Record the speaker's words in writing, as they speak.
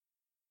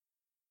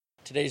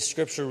Today's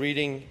scripture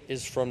reading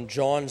is from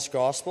John's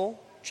Gospel,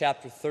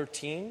 chapter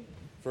 13,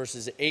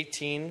 verses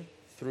 18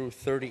 through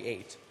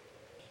 38.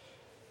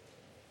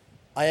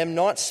 I am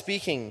not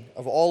speaking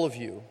of all of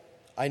you.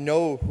 I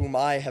know whom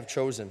I have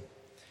chosen,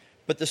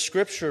 but the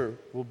scripture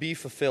will be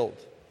fulfilled.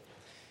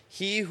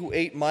 He who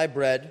ate my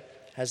bread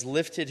has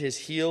lifted his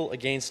heel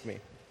against me.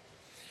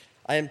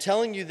 I am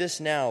telling you this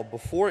now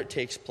before it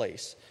takes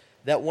place,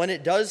 that when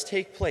it does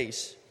take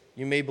place,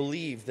 you may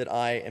believe that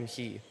I am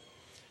he.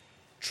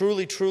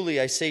 Truly,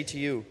 truly, I say to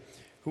you,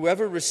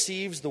 whoever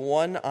receives the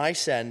one I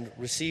send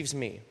receives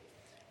me,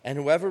 and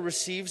whoever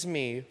receives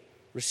me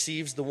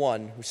receives the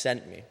one who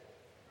sent me.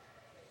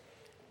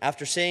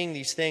 After saying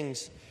these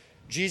things,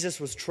 Jesus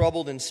was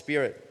troubled in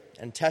spirit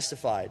and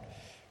testified,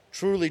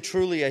 Truly,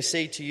 truly, I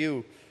say to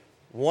you,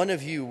 one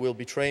of you will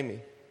betray me.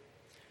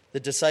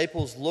 The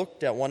disciples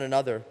looked at one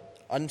another,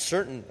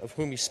 uncertain of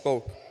whom he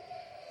spoke.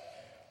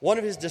 One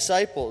of his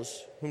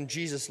disciples, whom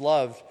Jesus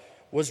loved,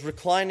 was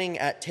reclining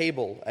at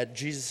table at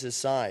Jesus'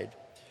 side.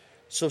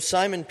 So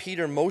Simon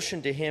Peter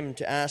motioned to him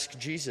to ask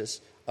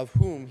Jesus of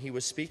whom he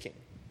was speaking.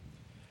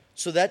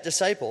 So that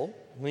disciple,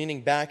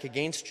 leaning back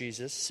against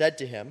Jesus, said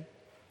to him,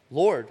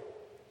 Lord,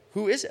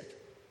 who is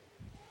it?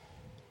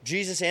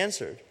 Jesus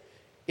answered,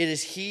 It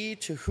is he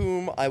to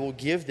whom I will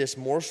give this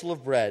morsel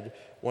of bread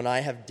when I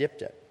have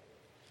dipped it.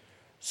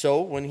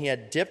 So when he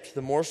had dipped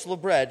the morsel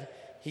of bread,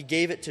 he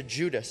gave it to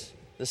Judas,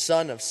 the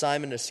son of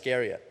Simon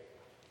Iscariot.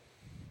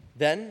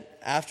 Then,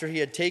 after he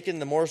had taken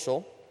the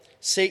morsel,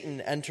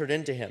 Satan entered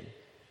into him.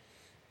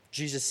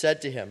 Jesus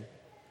said to him,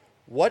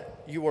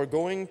 What you are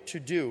going to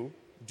do,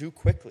 do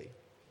quickly.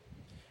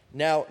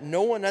 Now,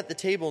 no one at the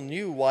table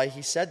knew why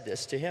he said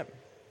this to him.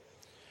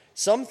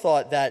 Some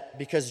thought that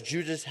because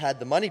Judas had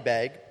the money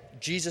bag,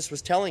 Jesus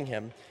was telling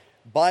him,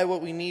 Buy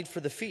what we need for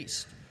the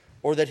feast,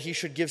 or that he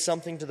should give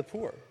something to the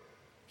poor.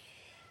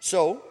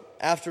 So,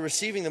 after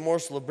receiving the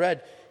morsel of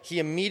bread, he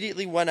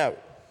immediately went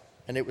out,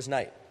 and it was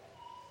night.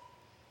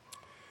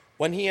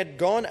 When he had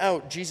gone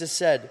out, Jesus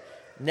said,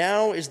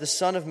 Now is the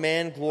Son of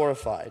Man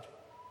glorified,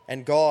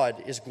 and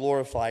God is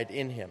glorified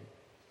in him.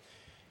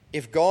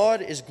 If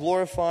God is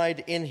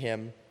glorified in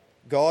him,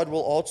 God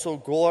will also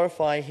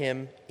glorify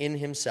him in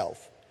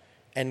himself,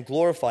 and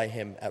glorify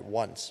him at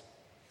once.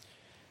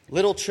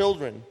 Little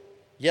children,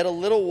 yet a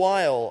little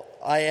while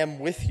I am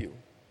with you.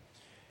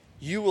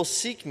 You will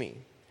seek me,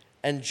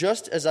 and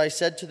just as I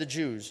said to the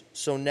Jews,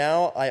 so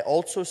now I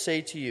also say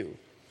to you,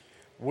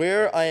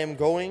 Where I am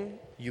going,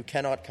 you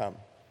cannot come.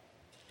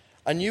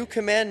 A new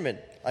commandment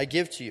I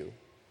give to you,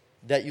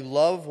 that you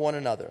love one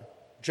another.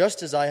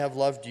 Just as I have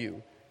loved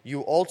you,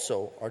 you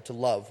also are to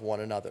love one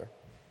another.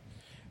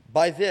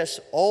 By this,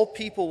 all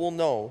people will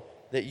know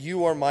that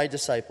you are my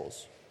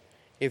disciples,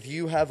 if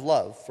you have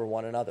love for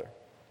one another.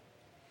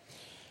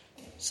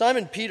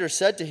 Simon Peter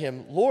said to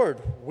him, Lord,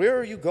 where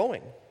are you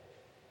going?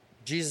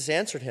 Jesus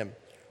answered him,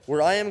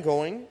 Where I am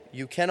going,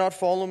 you cannot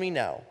follow me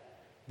now,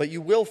 but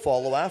you will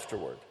follow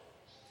afterward.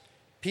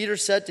 Peter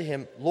said to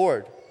him,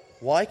 Lord,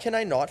 why can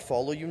I not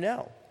follow you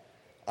now?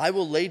 I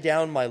will lay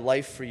down my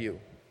life for you.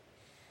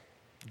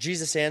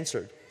 Jesus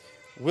answered,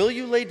 Will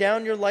you lay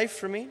down your life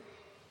for me?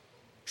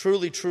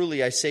 Truly,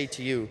 truly, I say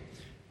to you,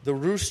 the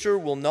rooster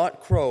will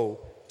not crow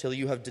till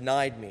you have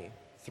denied me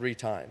 3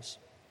 times.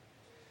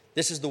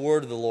 This is the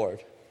word of the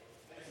Lord.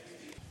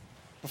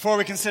 Before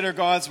we consider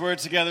God's word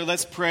together,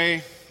 let's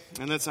pray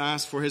and let's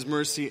ask for his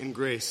mercy and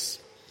grace.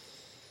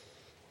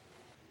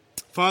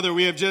 Father,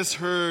 we have just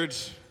heard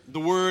the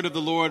word of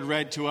the Lord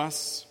read to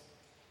us.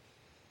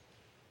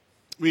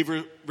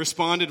 We've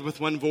responded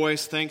with one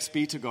voice, thanks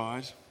be to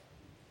God.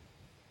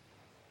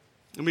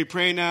 And we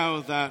pray now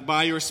that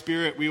by your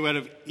Spirit we would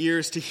have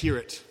ears to hear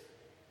it.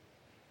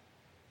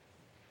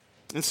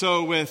 And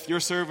so with your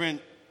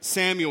servant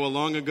Samuel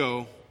long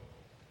ago,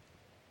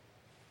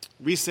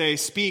 we say,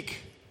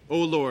 Speak, O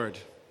Lord,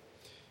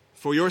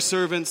 for your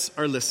servants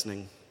are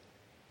listening.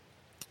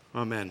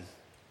 Amen.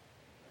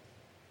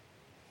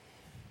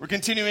 We're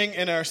continuing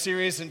in our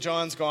series in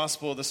John's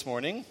Gospel this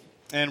morning,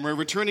 and we're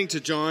returning to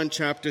John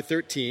chapter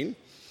 13.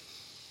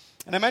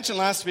 And I mentioned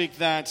last week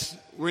that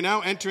we're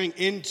now entering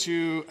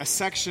into a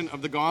section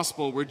of the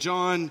Gospel where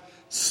John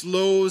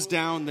slows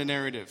down the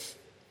narrative.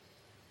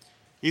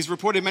 He's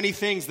reported many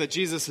things that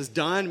Jesus has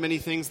done, many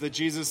things that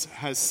Jesus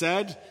has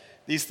said.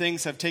 These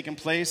things have taken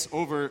place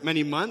over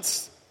many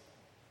months,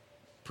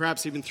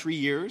 perhaps even 3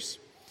 years.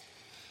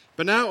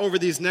 But now over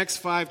these next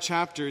 5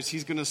 chapters,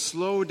 he's going to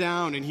slow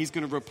down and he's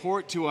going to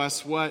report to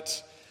us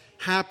what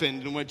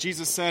happened and what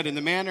Jesus said in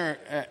the manner,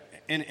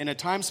 in a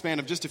time span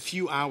of just a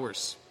few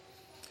hours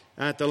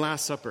at the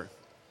Last Supper.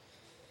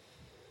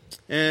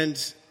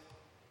 And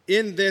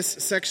in this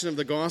section of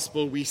the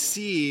gospel, we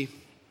see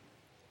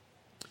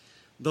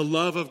the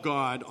love of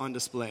God on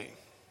display.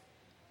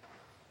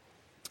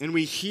 And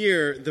we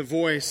hear the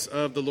voice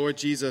of the Lord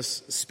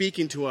Jesus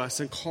speaking to us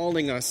and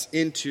calling us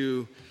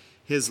into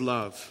his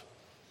love.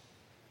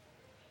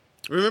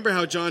 Remember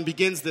how John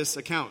begins this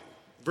account.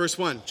 Verse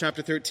 1,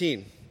 chapter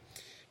 13.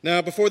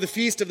 Now, before the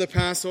feast of the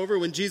Passover,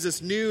 when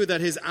Jesus knew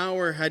that his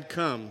hour had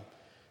come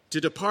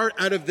to depart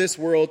out of this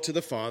world to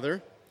the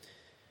Father.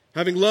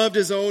 Having loved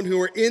his own who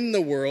were in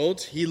the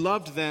world, he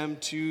loved them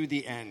to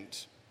the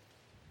end.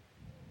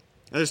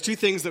 Now, there's two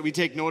things that we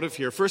take note of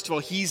here. First of all,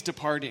 he's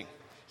departing.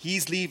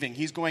 He's leaving.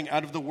 He's going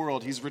out of the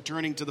world. He's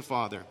returning to the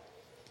Father.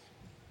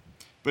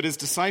 But his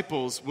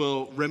disciples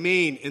will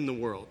remain in the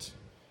world.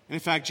 And in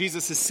fact,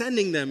 Jesus is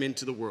sending them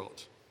into the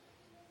world.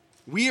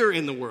 We are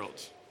in the world.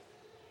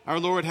 Our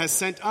Lord has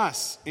sent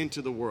us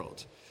into the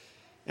world.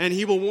 And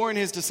he will warn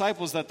his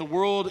disciples that the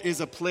world is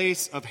a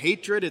place of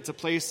hatred. It's a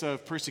place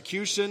of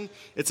persecution.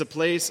 It's a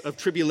place of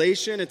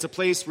tribulation. It's a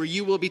place where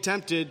you will be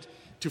tempted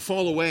to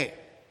fall away.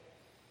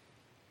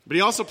 But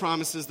he also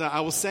promises that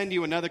I will send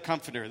you another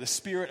comforter, the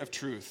Spirit of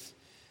truth.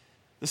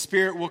 The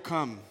Spirit will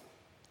come.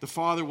 The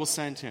Father will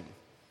send him.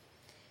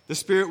 The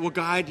Spirit will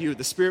guide you.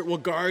 The Spirit will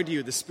guard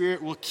you. The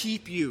Spirit will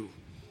keep you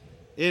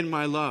in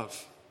my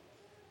love.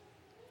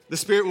 The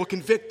Spirit will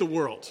convict the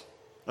world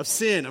of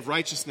sin, of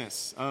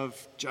righteousness,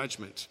 of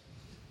judgment.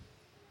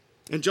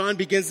 And John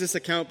begins this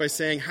account by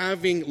saying,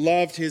 having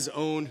loved his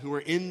own who were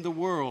in the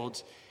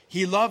world,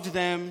 he loved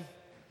them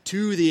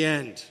to the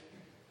end.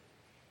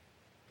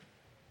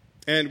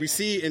 And we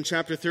see in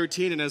chapter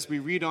 13, and as we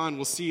read on,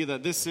 we'll see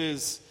that this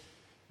is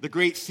the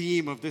great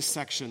theme of this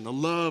section, the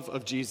love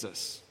of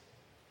Jesus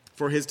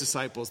for his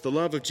disciples, the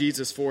love of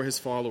Jesus for his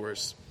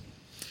followers.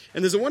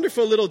 And there's a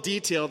wonderful little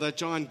detail that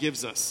John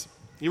gives us.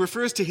 He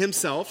refers to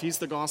himself, he's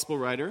the gospel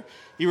writer.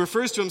 He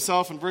refers to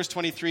himself in verse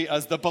 23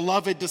 as the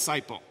beloved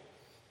disciple.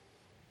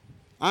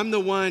 I'm the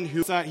one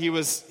who thought he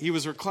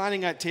was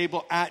reclining at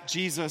table at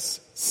Jesus'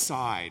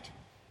 side.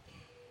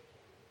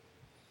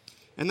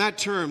 And that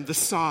term, the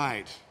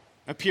side,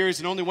 appears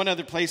in only one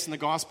other place in the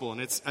gospel, and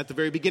it's at the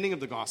very beginning of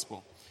the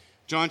gospel.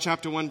 John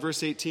chapter 1,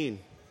 verse 18.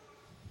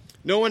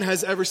 No one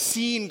has ever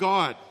seen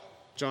God,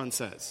 John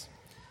says.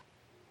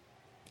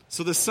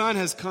 So the Son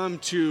has come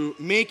to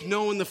make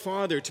known the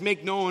Father, to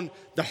make known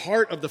the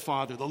heart of the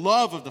Father, the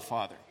love of the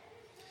Father.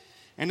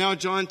 And now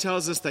John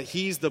tells us that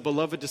he's the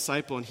beloved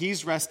disciple, and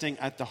he's resting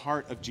at the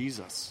heart of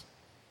Jesus.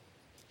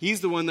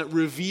 He's the one that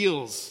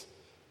reveals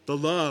the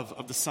love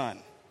of the Son.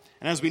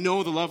 And as we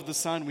know the love of the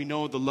Son, we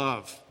know the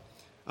love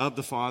of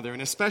the Father.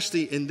 And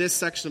especially in this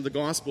section of the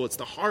gospel, it's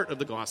the heart of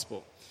the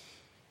gospel.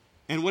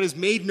 And what is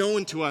made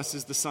known to us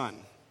is the Son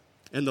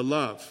and the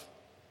love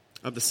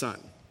of the Son.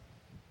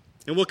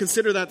 And we'll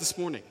consider that this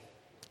morning,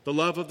 the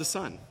love of the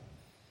Son.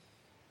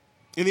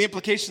 And the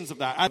implications of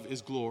that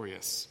is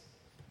glorious.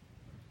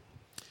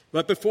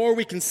 But before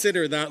we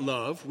consider that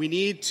love, we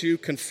need to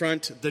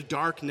confront the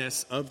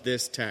darkness of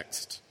this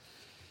text.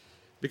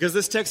 Because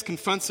this text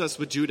confronts us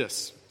with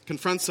Judas,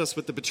 confronts us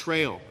with the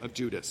betrayal of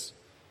Judas.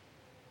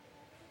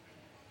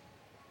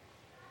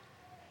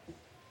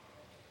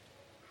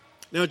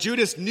 Now,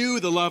 Judas knew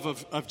the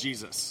love of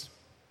Jesus.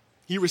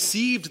 He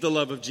received the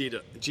love of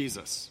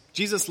Jesus.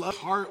 Jesus'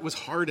 heart was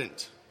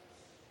hardened.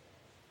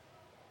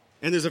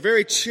 And there's a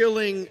very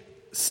chilling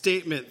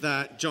statement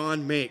that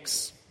John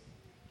makes.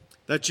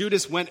 That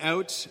Judas went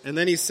out, and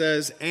then he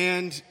says,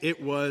 and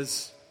it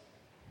was.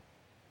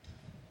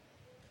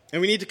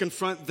 And we need to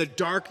confront the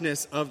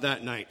darkness of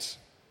that night.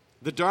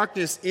 The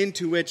darkness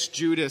into which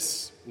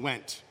Judas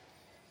went.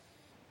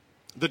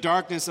 The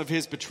darkness of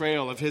his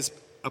betrayal, of his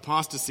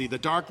apostasy, the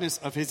darkness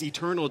of his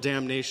eternal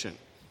damnation.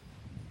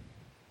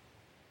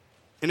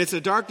 And it's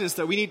a darkness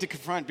that we need to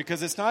confront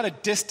because it's not a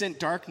distant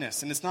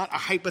darkness and it's not a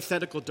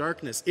hypothetical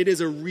darkness. It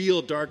is a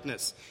real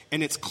darkness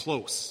and it's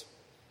close.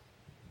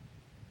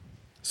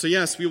 So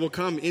yes, we will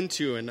come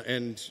into,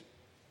 and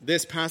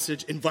this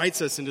passage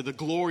invites us into the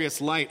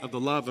glorious light of the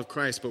love of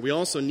Christ, but we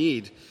also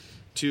need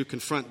to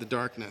confront the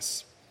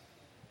darkness.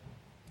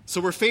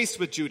 So we're faced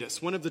with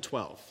Judas, one of the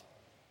 12.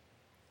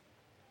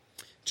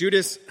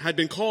 Judas had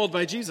been called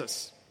by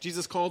Jesus.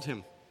 Jesus called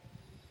him.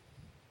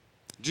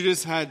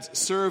 Judas had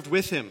served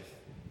with him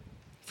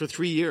for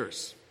 3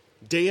 years,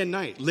 day and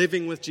night,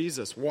 living with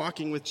Jesus,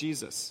 walking with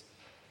Jesus.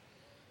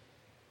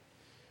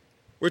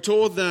 We're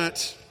told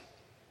that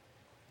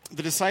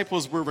the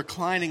disciples were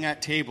reclining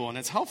at table, and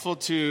it's helpful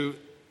to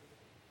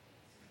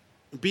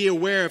be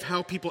aware of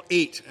how people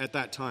ate at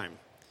that time.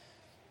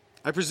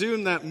 I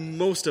presume that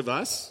most of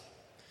us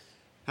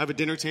have a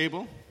dinner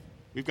table.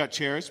 We've got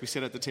chairs. We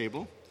sit at the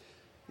table.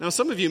 Now,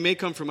 some of you may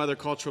come from other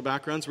cultural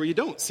backgrounds where you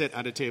don't sit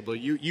at a table.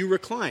 You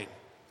recline,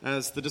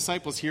 as the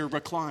disciples here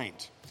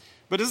reclined.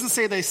 But it doesn't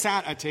say they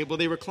sat at table,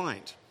 they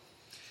reclined.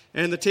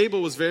 And the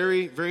table was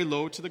very, very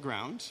low to the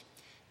ground.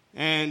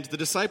 And the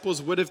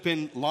disciples would have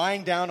been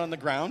lying down on the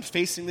ground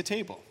facing the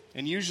table.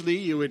 And usually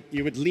you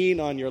would lean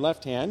on your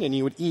left hand and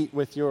you would eat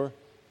with your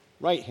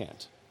right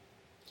hand.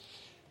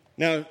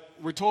 Now,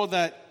 we're told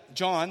that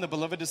John, the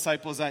beloved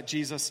disciple, is at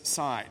Jesus'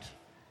 side.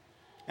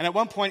 And at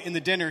one point in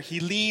the dinner, he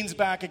leans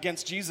back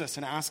against Jesus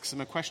and asks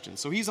him a question.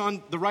 So he's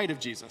on the right of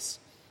Jesus.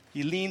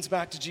 He leans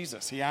back to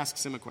Jesus. He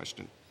asks him a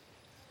question.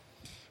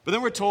 But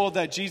then we're told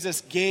that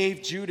Jesus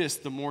gave Judas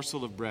the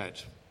morsel of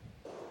bread.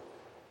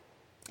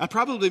 That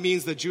probably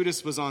means that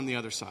Judas was on the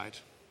other side.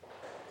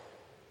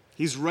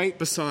 He's right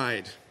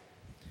beside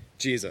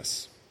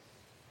Jesus.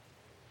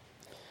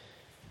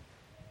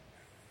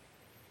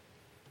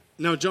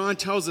 Now, John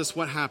tells us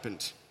what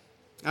happened.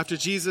 After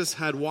Jesus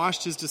had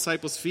washed his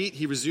disciples' feet,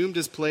 he resumed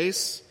his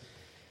place,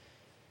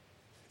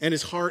 and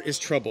his heart is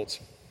troubled.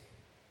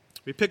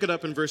 We pick it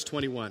up in verse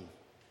 21.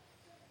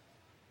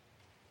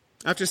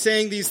 After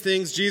saying these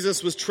things,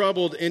 Jesus was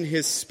troubled in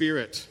his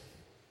spirit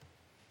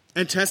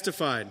and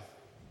testified,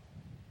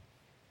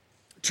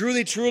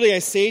 "Truly, truly, I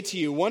say to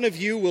you, one of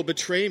you will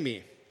betray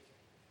me."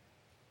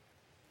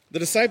 The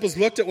disciples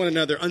looked at one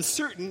another,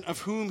 uncertain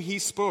of whom he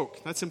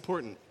spoke. That's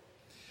important.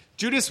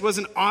 Judas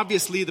wasn't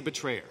obviously the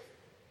betrayer.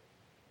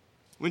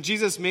 When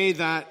Jesus made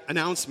that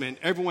announcement,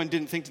 everyone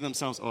didn't think to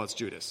themselves, "Oh, it's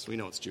Judas. We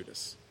know it's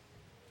Judas."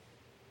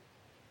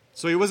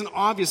 So he wasn't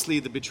obviously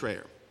the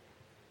betrayer.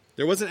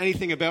 There wasn't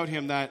anything about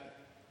him that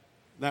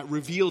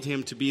revealed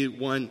him to be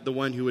the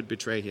one who would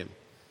betray him.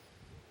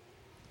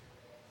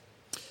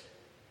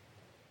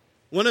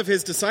 One of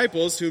his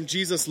disciples, whom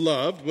Jesus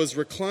loved, was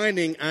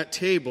reclining at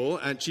table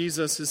at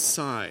Jesus'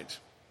 side.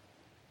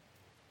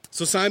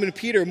 So Simon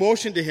Peter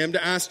motioned to him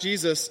to ask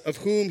Jesus of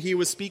whom he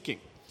was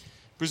speaking.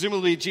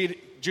 Presumably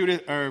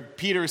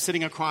Peter is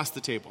sitting across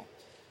the table.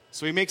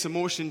 So he makes a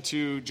motion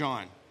to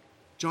John.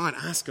 "John,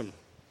 ask him,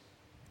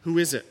 who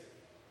is it?"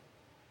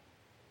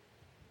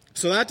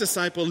 So that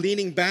disciple,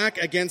 leaning back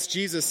against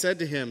Jesus, said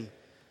to him,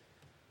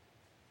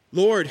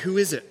 "Lord, who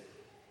is it?"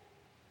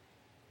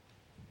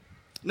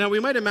 Now, we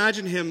might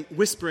imagine him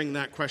whispering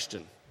that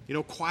question,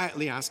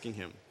 quietly asking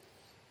him.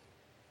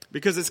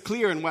 Because it's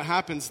clear in what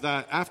happens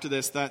that after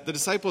this that the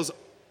disciples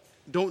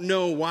don't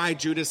know why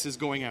Judas is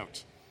going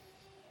out.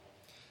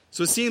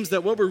 So it seems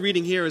that what we're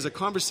reading here is a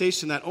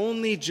conversation that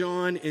only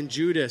John and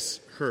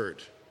Judas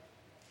heard.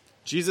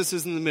 Jesus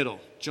is in the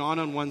middle, John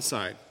on one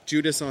side,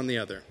 Judas on the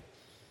other.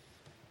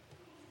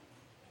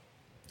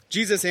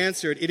 Jesus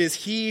answered, "It is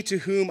he to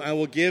whom I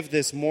will give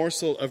this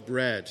morsel of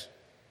bread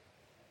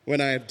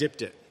when I have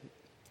dipped it."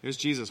 There's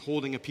Jesus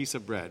holding a piece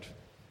of bread.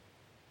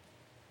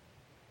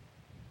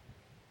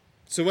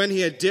 So when he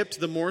had dipped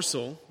the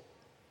morsel,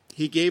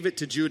 he gave it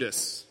to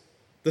Judas,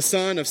 the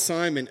son of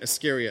Simon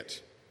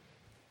Iscariot.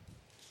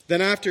 Then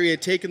after he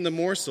had taken the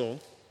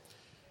morsel,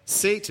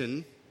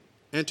 Satan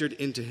entered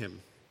into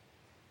him.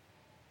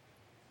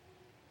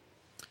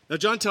 Now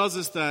John tells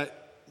us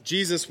that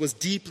Jesus was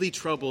deeply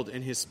troubled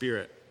in his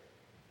spirit.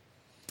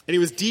 And he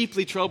was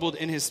deeply troubled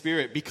in his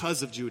spirit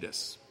because of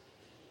Judas.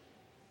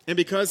 And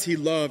because he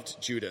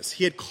loved Judas.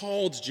 He had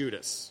called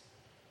Judas.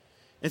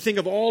 And think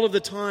of all of the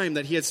time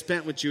that he had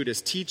spent with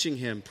Judas, teaching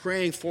him,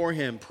 praying for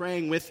him,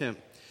 praying with him.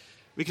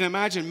 We can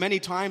imagine many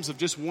times of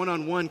just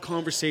one-on-one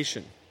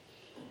conversation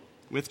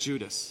with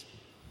Judas.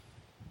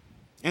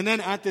 And then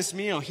at this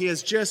meal, he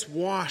has just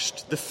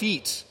washed the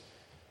feet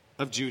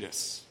of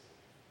Judas.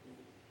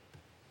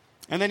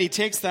 And then he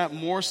takes that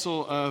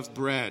morsel of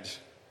bread.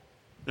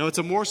 Now it's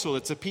a morsel,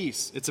 it's a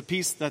piece. It's a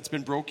piece that's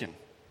been broken.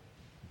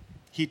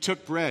 He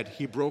took bread,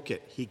 he broke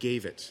it, he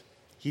gave it.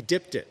 He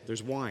dipped it,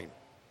 there's wine.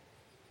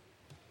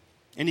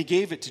 And he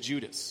gave it to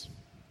Judas.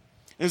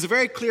 There's a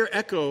very clear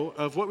echo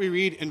of what we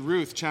read in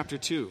Ruth chapter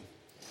 2,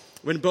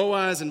 when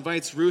Boaz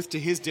invites Ruth to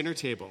his dinner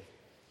table.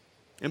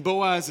 And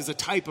Boaz is a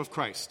type of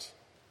Christ.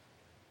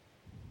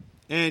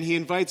 And he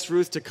invites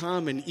Ruth to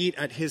come and eat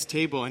at his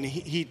table. And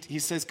he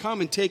says,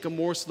 "Come and take a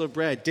morsel of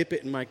bread, dip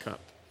it in my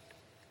cup.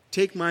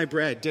 Take my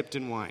bread dipped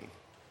in wine."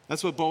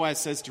 That's what Boaz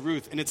says to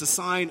Ruth. And it's a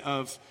sign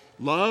of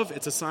love,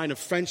 it's a sign of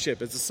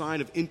friendship, it's a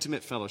sign of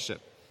intimate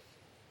fellowship.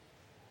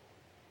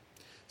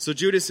 So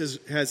Judas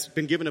has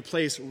been given a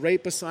place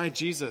right beside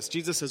Jesus.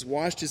 Jesus has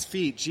washed his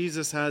feet.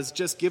 Jesus has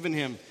just given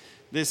him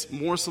this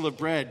morsel of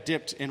bread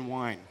dipped in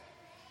wine.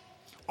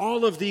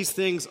 All of these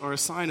things are a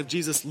sign of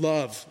Jesus'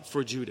 love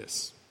for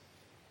Judas.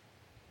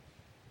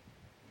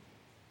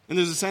 And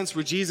there's a sense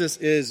where Jesus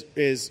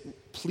is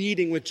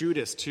pleading with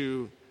Judas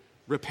to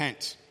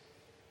repent,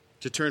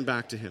 to turn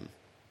back to him.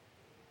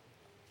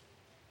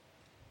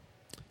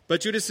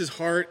 But Judas's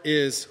heart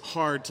is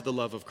hard to the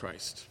love of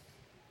Christ.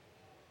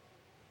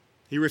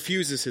 He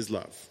refuses his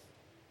love.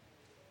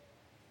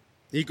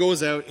 He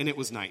goes out and it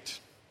was night.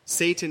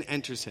 Satan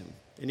enters him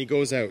and he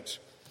goes out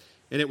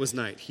and it was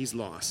night. He's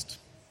lost.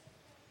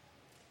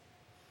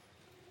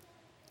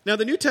 Now,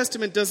 the New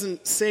Testament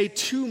doesn't say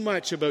too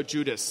much about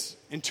Judas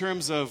in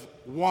terms of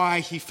why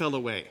he fell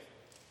away.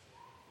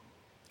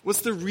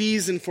 What's the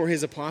reason for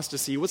his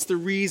apostasy? What's the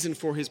reason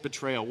for his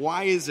betrayal?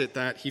 Why is it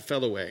that he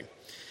fell away?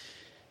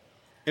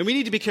 And we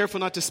need to be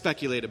careful not to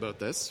speculate about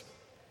this.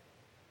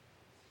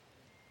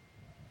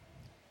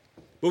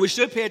 But we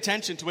should pay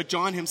attention to what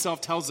John himself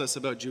tells us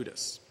about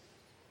Judas.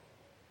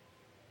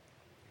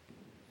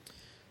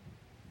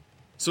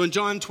 So in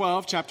John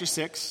 12, chapter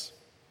 6,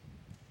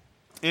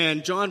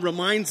 and John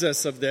reminds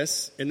us of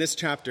this in this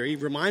chapter. He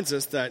reminds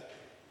us that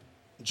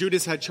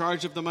Judas had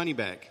charge of the money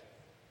bag.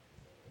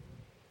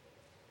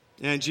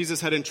 And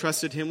Jesus had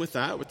entrusted him with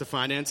that, with the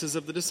finances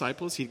of the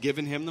disciples. He'd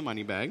given him the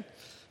money bag.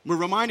 We're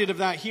reminded of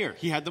that here.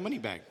 He had the money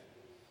bag.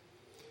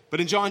 But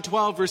in John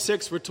 12, verse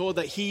 6, we're told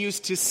that he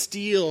used to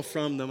steal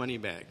from the money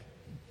bag.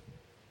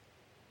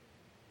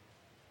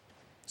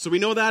 So we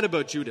know that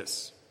about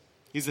Judas.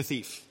 He's a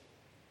thief.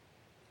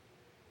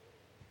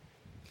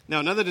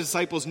 Now, none of the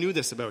disciples knew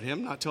this about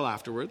him, not till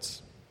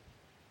afterwards.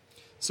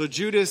 So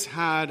Judas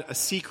had a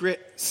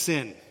secret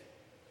sin,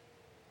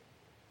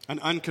 an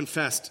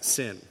unconfessed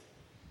sin.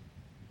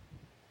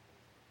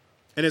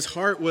 And his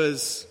heart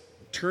was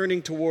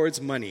turning towards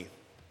money,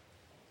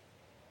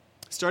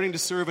 starting to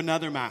serve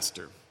another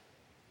master.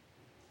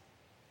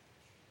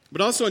 But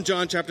also in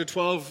John chapter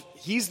 12,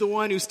 he's the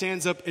one who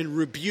stands up and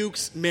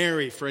rebukes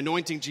Mary for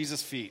anointing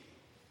Jesus' feet.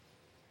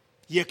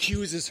 He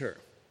accuses her.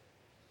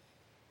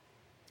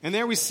 And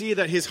there we see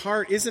that his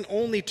heart isn't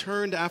only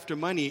turned after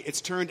money,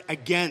 it's turned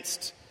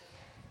against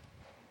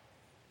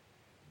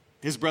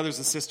his brothers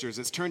and sisters.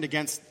 It's turned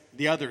against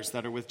the others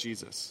that are with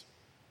Jesus.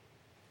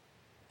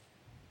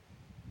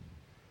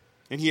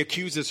 And he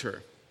accuses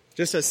her.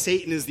 Just as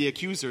Satan is the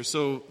accuser,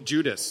 so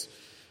Judas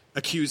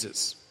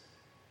accuses.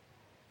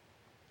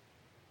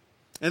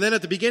 And then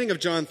at the beginning of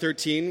John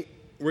 13,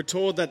 we're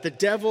told that the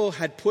devil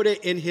had put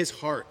it in his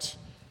heart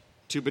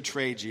to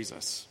betray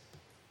Jesus.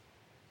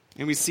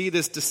 And we see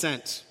this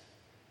descent.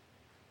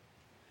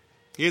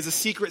 He has a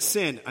secret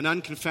sin, an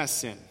unconfessed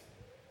sin.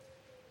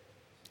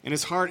 And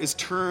his heart is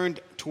turned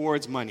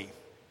towards money.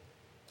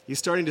 He's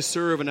starting to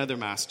serve another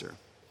master.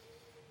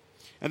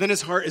 And then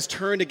his heart is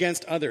turned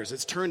against others.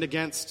 It's turned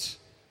against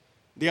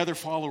the other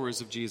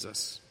followers of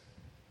Jesus.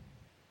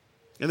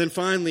 And then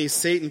finally,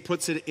 Satan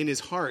puts it in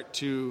his heart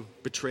to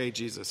betray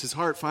Jesus. His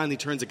heart finally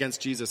turns against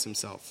Jesus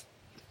himself.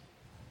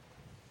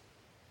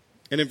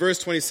 And in verse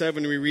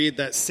 27, we read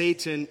that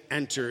Satan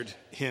entered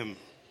him.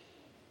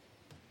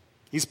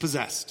 He's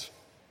possessed.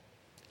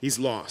 He's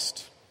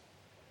lost.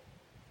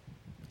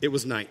 It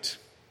was night.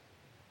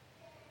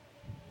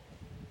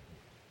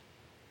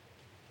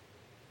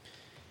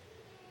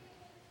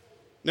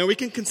 Now, we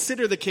can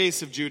consider the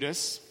case of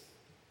Judas,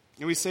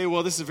 and we say,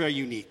 well, this is very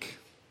unique.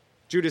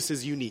 Judas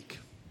is unique.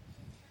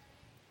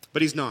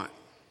 But he's not.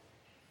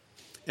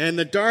 And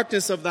the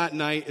darkness of that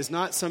night is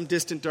not some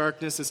distant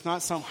darkness. It's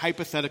not some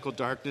hypothetical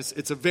darkness.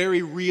 It's a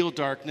very real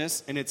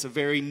darkness, and it's a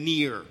very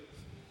near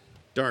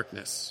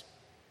darkness.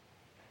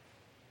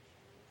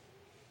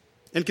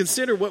 And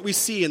consider what we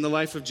see in the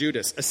life of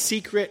Judas. A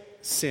secret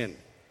sin.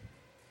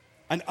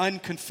 An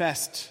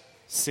unconfessed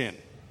sin.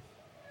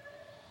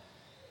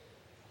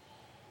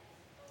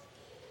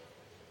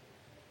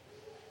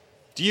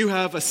 Do you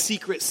have a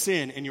secret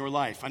sin in your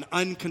life? An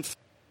unconfessed?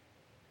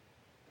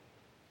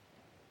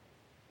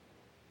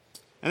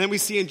 And then we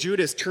see in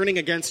Judas turning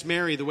against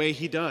Mary the way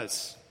he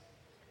does.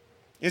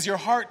 Is your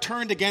heart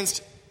turned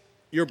against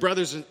your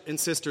brothers and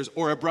sisters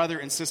or a brother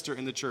and sister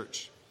in the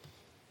church?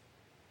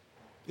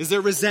 Is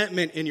there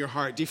resentment in your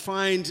heart? Do you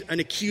find an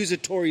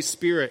accusatory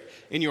spirit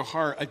in your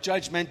heart, a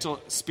judgmental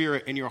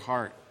spirit in your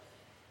heart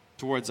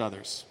towards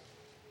others?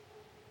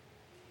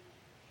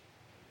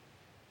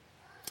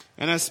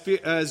 And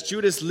as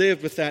Judas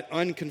lived with that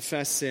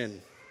unconfessed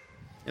sin,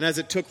 and as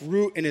it took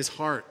root in his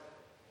heart,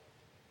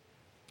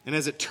 and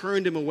as it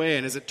turned him away,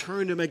 and as it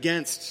turned him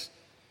against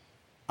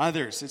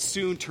others, it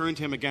soon turned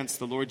him against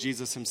the Lord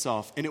Jesus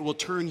himself, and it will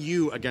turn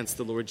you against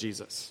the Lord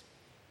Jesus.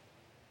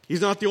 He's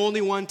not the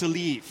only one to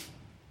leave.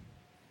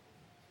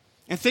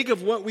 And think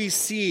of what we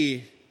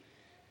see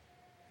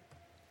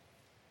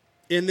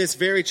in this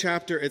very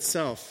chapter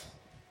itself.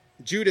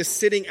 Judas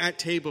sitting at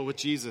table with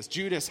Jesus.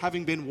 Judas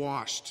having been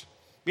washed.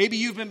 Maybe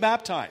you've been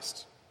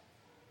baptized.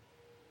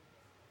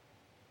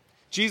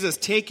 Jesus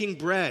taking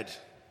bread,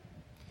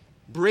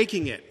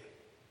 breaking it,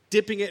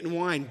 dipping it in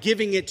wine,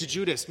 giving it to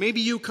Judas.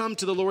 Maybe you come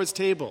to the Lord's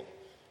table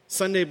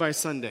Sunday by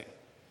Sunday.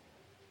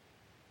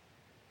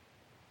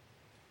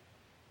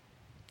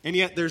 And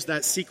yet there's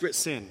that secret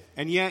sin.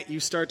 And yet you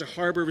start to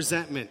harbor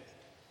resentment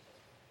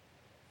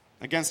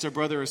against a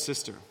brother or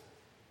sister.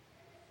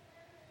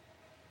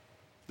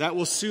 That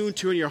will soon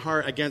turn your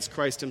heart against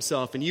Christ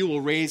himself, and you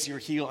will raise your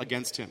heel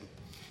against him.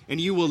 And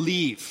you will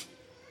leave.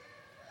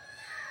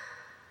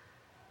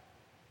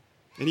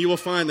 And you will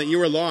find that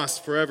you are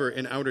lost forever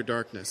in outer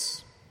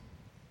darkness.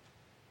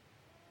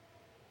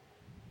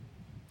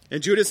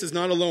 And Judas is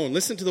not alone.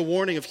 Listen to the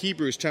warning of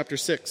Hebrews chapter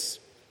 6.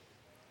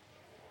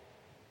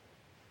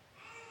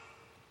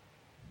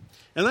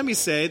 And let me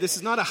say, this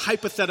is not a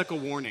hypothetical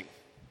warning.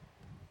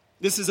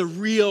 This is a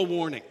real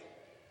warning.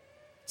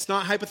 It's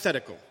not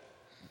hypothetical.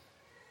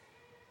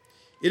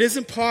 It is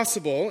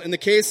impossible in the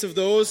case of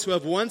those who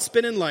have once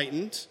been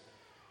enlightened,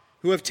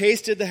 who have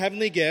tasted the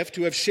heavenly gift,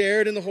 who have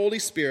shared in the Holy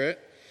Spirit,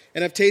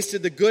 and have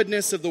tasted the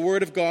goodness of the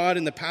Word of God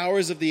and the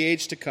powers of the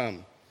age to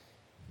come,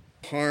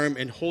 harm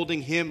in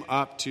holding him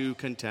up to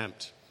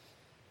contempt.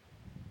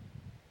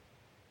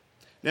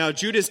 Now,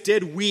 Judas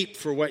did weep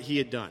for what he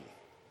had done.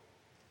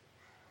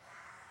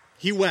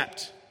 He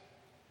wept.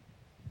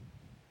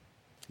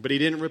 But he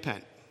didn't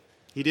repent.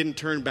 He didn't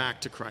turn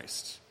back to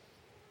Christ.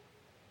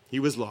 He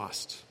was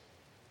lost.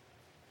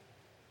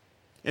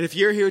 And if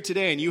you're here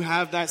today and you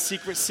have that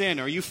secret sin,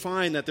 or you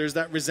find that there's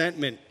that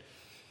resentment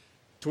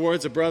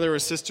towards a brother or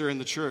sister in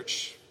the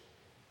church,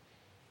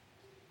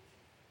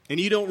 and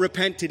you don't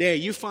repent today,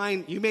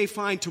 you may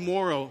find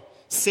tomorrow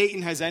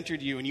Satan has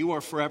entered you and you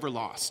are forever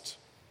lost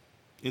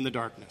in the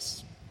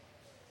darkness.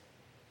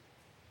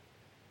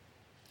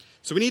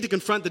 So we need to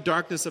confront the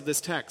darkness of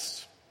this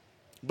text.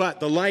 But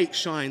the light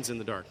shines in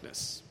the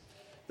darkness.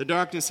 The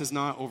darkness has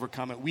not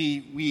overcome it.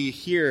 We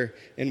hear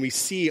and we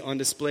see on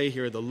display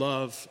here the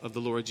love of the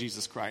Lord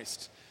Jesus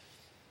Christ.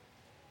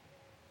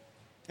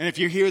 And if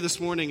you're here this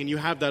morning and you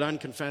have that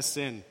unconfessed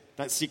sin,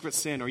 that secret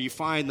sin, or you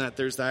find that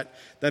there's that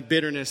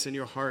bitterness in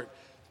your heart,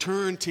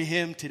 turn to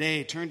him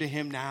today. Turn to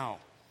him now.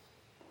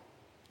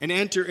 And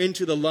enter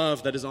into the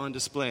love that is on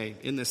display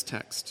in this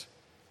text.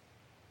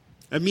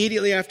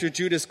 Immediately after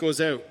Judas goes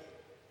out,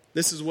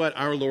 this is what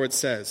our Lord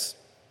says.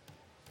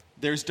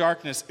 There's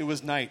darkness, it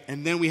was night.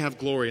 And then we have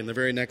glory in the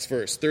very next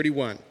verse,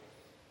 31.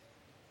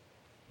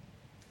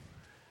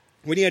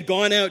 When he had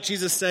gone out,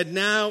 Jesus said,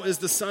 "Now is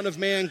the Son of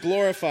Man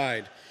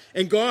glorified,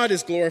 and God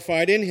is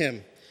glorified in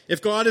him.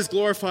 If God is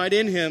glorified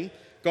in him,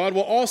 God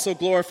will also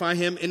glorify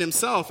him in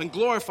himself and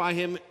glorify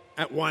him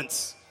at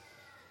once."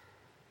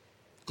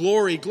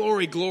 Glory,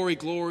 glory, glory,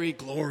 glory,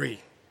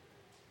 glory.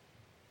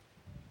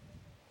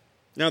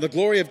 Now, the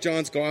glory of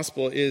John's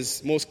gospel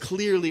is most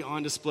clearly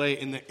on display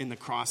in the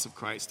cross of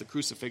Christ, the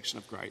crucifixion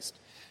of Christ.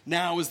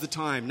 Now is the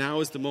time. Now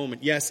is the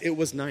moment. Yes, it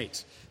was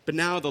night, but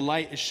now the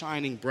light is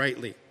shining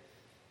brightly.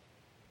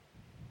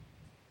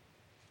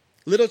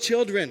 Little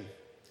children,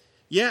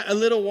 yet a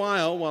little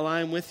while I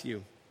am with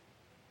you.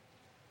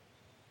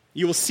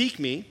 You will seek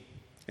me,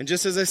 and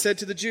just as I said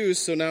to the Jews,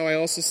 so now I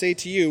also say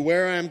to you,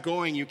 where I am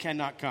going, you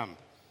cannot come.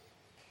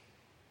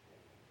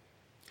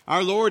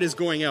 Our Lord is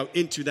going out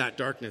into that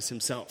darkness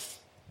himself.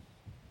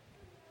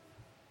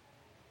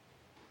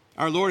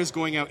 Our Lord is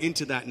going out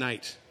into that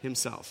night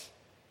himself.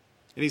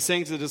 And he's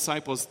saying to the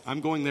disciples, I'm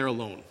going there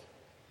alone.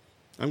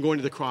 I'm going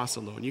to the cross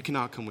alone. You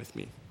cannot come with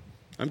me.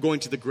 I'm going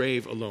to the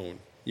grave alone.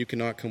 You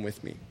cannot come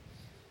with me.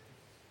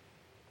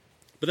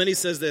 But then he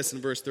says this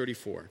in verse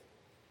 34.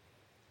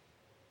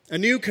 A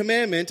new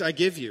commandment I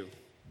give you,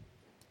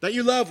 that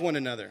you love one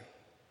another.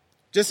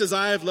 Just as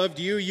I have loved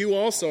you, you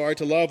also are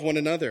to love one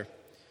another.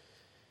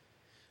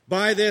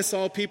 By this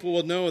all people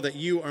will know that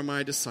you are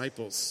my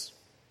disciples,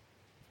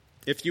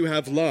 if you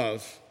have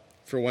love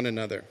for one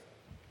another.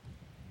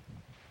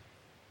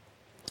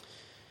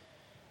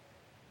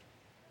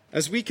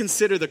 As we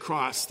consider the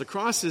cross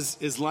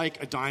is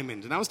like a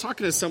diamond. And I was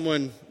talking to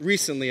someone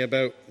recently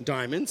about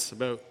diamonds,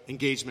 about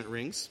engagement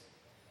rings.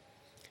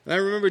 And I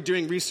remember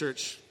doing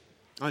research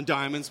on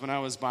diamonds when I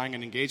was buying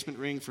an engagement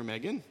ring for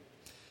Megan.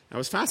 I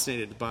was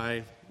fascinated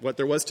by what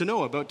there was to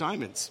know about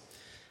diamonds.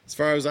 As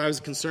far as I was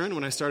concerned,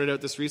 when I started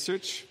out this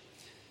research,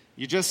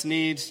 you just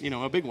need,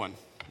 a big one,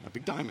 a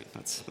big diamond.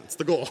 That's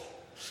the goal.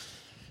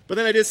 But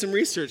then I did some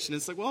research, and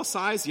it's like, well,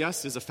 size,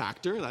 yes, is a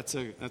factor.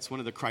 That's one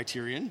of the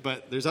criterion,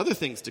 but there's other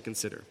things to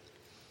consider.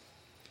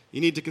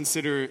 You need to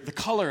consider the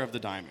color of the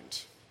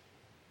diamond.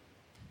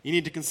 You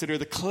need to consider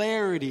the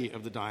clarity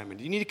of the diamond.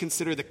 You need to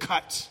consider the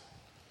cut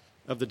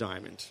of the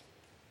diamond.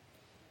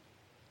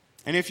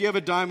 And if you have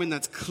a diamond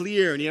that's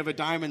clear and you have a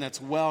diamond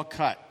that's well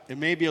cut, it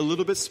may be a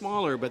little bit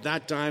smaller, but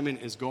that diamond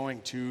is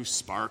going to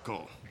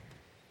sparkle.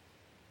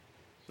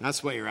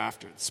 That's what you're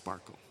after, the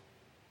sparkle.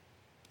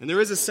 And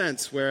there is a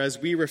sense where as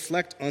we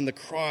reflect on the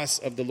cross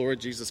of the Lord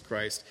Jesus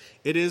Christ,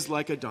 it is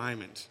like a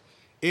diamond.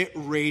 It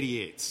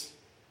radiates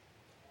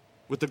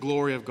with the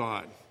glory of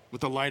God,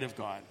 with the light of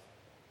God.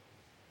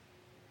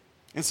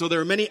 And so there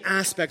are many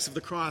aspects of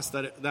the cross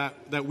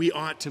that we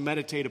ought to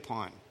meditate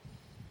upon.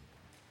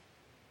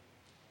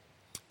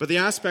 But the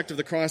aspect of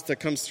the cross that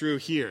comes through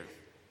here,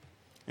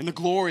 and the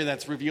glory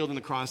that's revealed in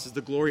the cross, is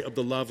the glory of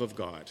the love of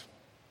God.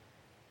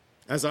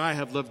 As I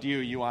have loved you,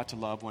 you ought to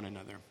love one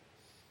another.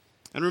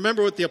 And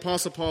remember what the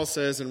Apostle Paul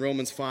says in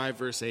Romans 5,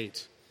 verse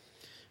 8.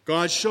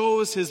 God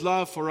shows his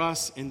love for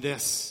us in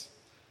this,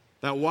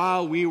 that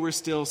while we were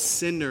still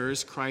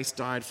sinners, Christ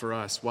died for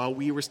us, while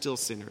we were still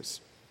sinners.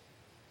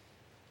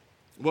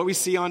 What we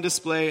see on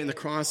display in the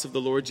cross of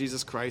the Lord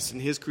Jesus Christ and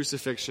his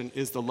crucifixion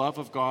is the love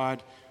of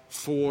God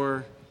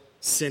for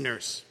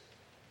sinners.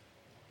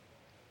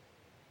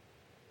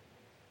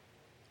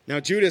 Now,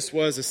 Judas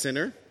was a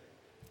sinner.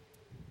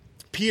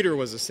 Peter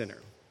was a sinner.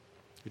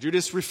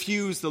 Judas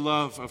refused the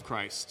love of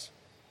Christ.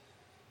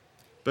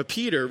 But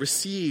Peter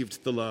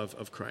received the love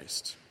of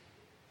Christ.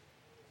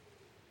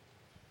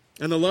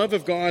 And the love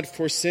of God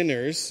for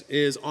sinners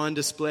is on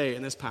display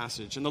in this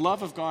passage. And the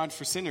love of God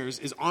for sinners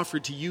is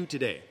offered to you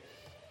today.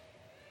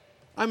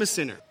 I'm a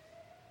sinner.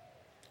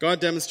 God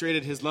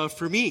demonstrated his love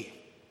for me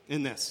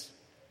in this.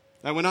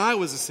 That when I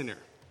was a sinner,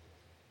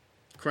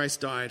 Christ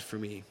died for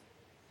me.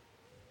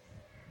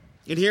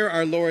 And here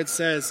our Lord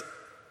says,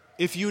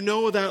 if you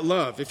know that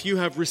love, if you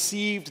have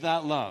received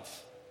that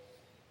love,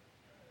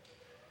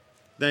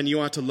 then you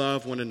ought to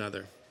love one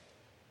another.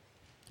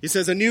 He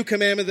says, a new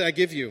commandment that I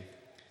give you,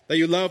 that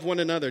you love one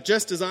another.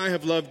 Just as I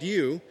have loved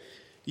you,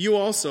 you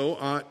also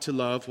ought to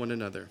love one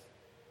another.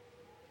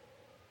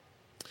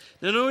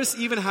 Now notice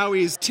even how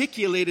he's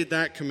articulated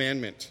that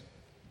commandment.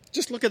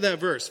 Just look at that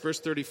verse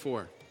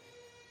 34.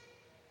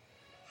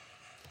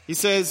 He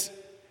says,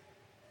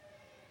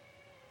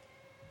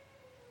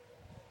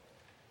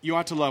 you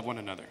ought to love one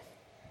another.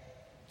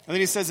 And then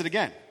he says it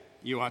again.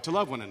 You ought to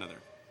love one another.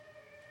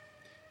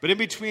 But in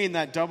between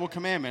that double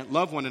commandment,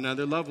 love one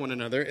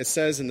another, it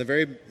says in the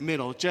very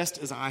middle, just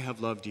as I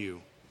have loved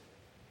you.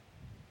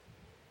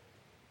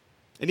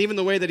 And even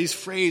the way that he's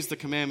phrased the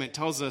commandment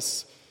tells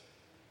us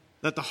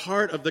that the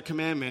heart of the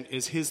commandment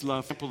is his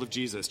love, example of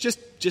Jesus.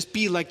 Just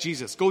be like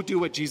Jesus. Go do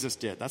what Jesus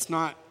did. That's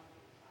not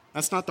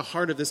the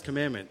heart of this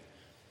commandment.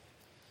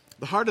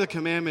 The heart of the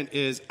commandment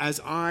is, as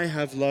I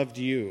have loved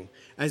you,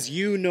 as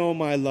you know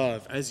my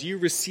love, as you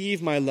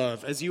receive my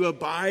love, as you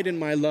abide in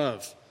my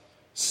love,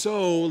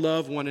 so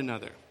love one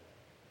another.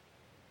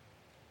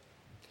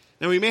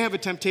 Now, we may have a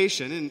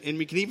temptation, and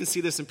we can even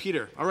see this in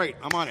Peter. All right,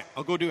 I'm on it.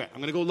 I'll go do it.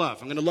 I'm going to go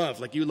love. I'm going to love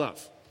like you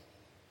love.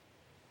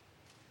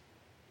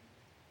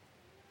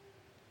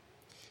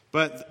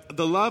 But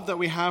the love that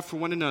we have for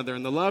one another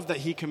and the love that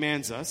he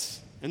commands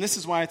us, and this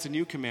is why it's a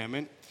new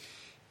commandment,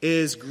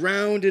 is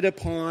grounded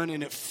upon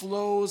and it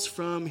flows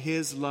from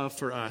his love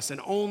for us. And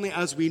only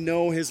as we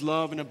know his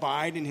love and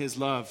abide in his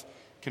love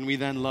can we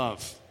then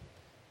love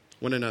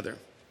one another.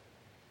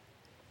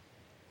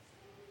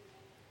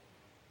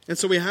 And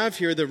so we have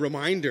here the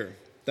reminder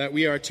that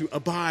we are to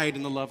abide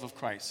in the love of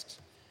Christ,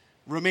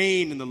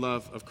 remain in the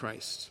love of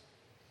Christ.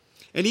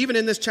 And even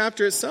in this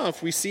chapter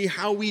itself, we see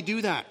how we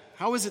do that.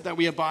 How is it that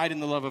we abide in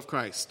the love of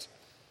Christ?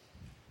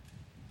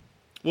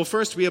 Well,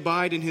 first, we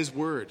abide in his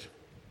word.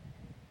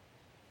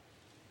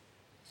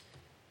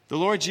 The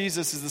Lord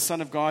Jesus is the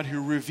Son of God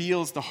who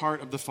reveals the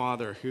heart of the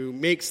Father, who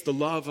makes the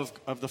love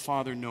of the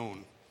Father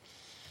known.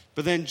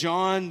 But then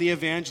John the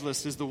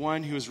evangelist is the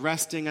one who is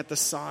resting at the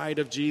side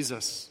of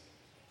Jesus.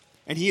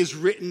 And he has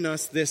written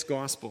us this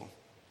gospel.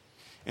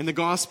 And the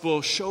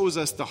gospel shows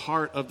us the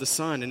heart of the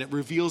Son, and it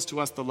reveals to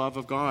us the love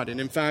of God. And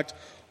in fact,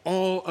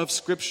 all of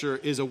Scripture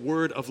is a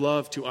word of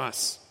love to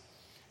us.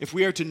 If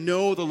we are to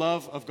know the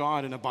love of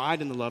God and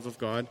abide in the love of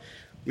God,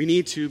 we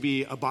need to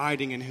be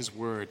abiding in his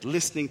word,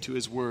 listening to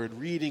his word,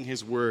 reading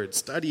his word,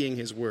 studying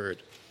his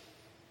word.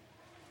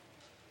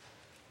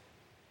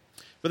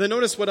 But then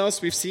notice what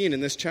else we've seen in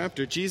this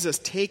chapter. Jesus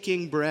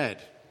taking bread,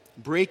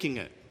 breaking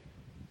it,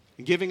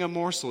 and giving a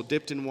morsel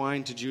dipped in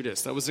wine to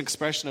Judas. That was an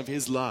expression of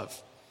his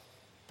love.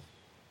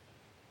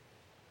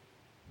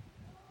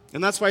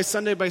 And that's why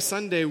Sunday by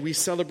Sunday we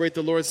celebrate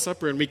the Lord's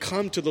Supper and we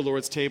come to the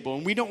Lord's table.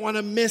 And we don't want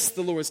to miss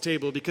the Lord's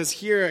table because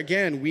here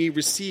again we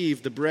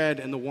receive the bread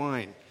and the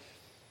wine.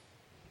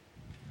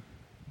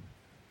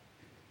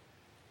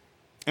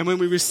 And when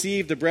we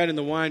receive the bread and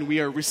the wine, we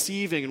are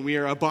receiving and we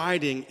are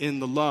abiding in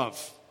the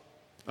love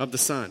of the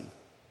Son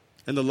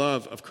and the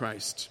love of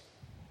Christ.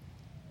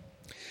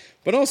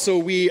 But also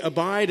we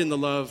abide in the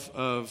love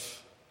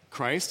of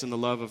Christ and the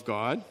love of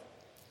God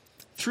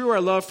through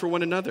our love for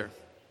one another.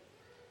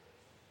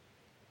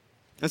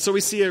 And so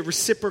we see a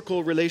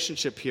reciprocal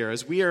relationship here.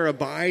 As we are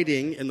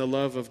abiding in the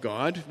love of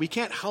God, we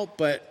can't help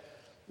but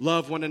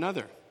love one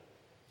another.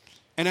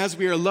 And as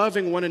we are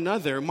loving one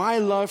another, my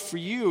love for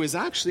you is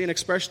actually an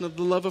expression of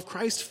the love of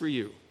Christ for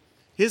you.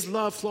 His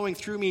love flowing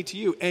through me to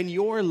you, and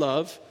your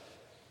love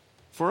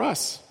for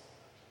us.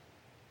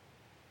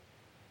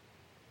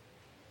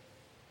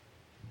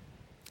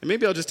 And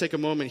maybe I'll just take a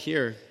moment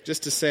here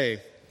just to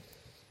say,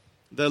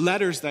 the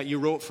letters that you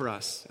wrote for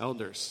us,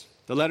 elders,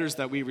 the letters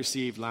that we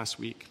received last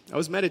week. I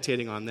was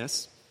meditating on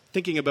this,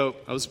 I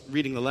was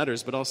reading the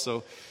letters, but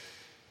also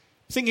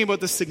thinking about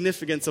the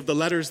significance of the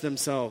letters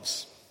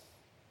themselves.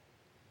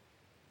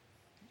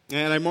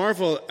 And I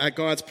marvel at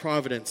God's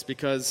providence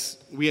because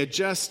we had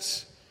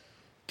just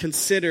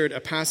considered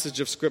a passage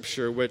of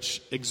Scripture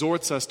which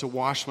exhorts us to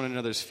wash one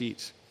another's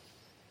feet.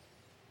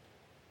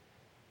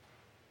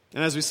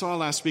 And as we saw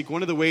last week,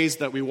 one of the ways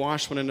that we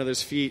wash one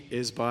another's feet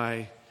is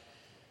by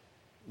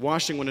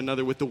washing one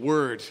another with the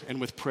word and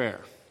with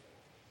prayer.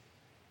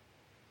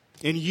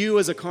 And you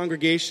as a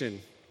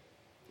congregation,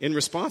 in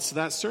response to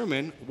that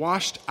sermon,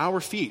 washed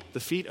our feet, the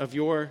feet of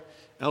your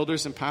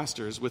elders and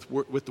pastors, with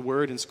the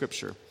word and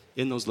Scripture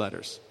in those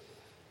letters.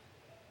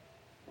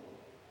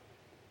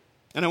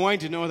 And I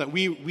want you to know that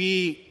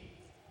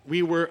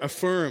we were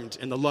affirmed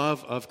in the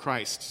love of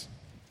Christ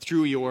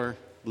through your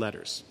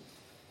letters.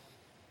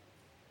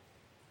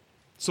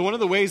 So one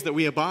of the ways that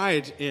we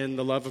abide in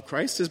the love of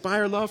Christ is by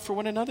our love for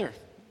one another.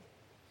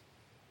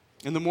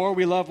 And the more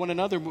we love one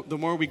another, the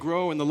more we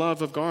grow in the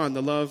love of God,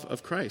 the love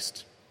of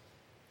Christ.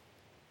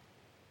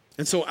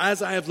 And so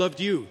as I have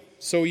loved you,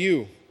 so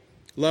you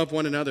love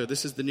one another.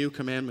 This is the new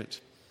commandment.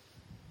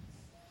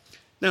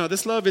 Now,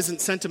 this love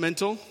isn't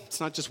sentimental. It's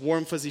not just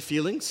warm, fuzzy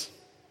feelings.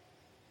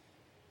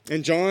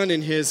 And John,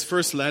 in his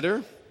first letter,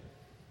 and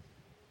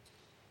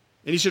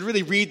you should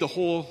really read the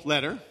whole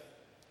letter,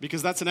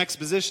 because that's an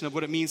exposition of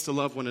what it means to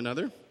love one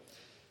another.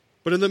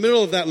 But in the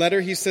middle of that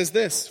letter, he says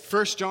this,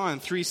 1 John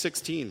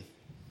 3:16.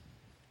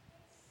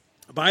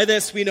 By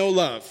this we know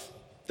love,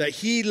 that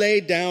he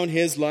laid down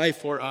his life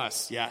for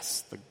us.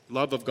 Yes, the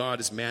love of God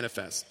is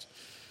manifest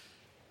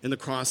in the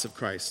cross of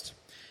Christ.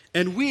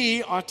 And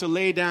we ought to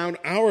lay down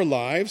our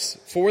lives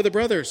for the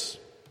brothers.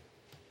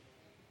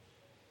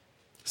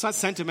 It's not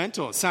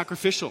sentimental, it's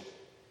sacrificial.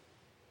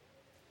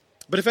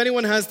 But if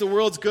anyone has the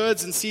world's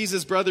goods and sees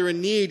his brother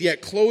in need,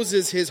 yet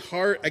closes his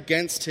heart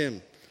against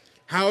him,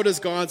 How does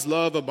God's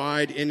love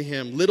abide in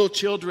him? Little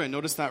children,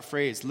 notice that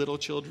phrase, little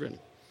children.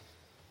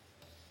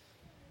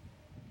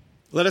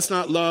 Let us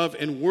not love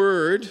in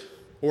word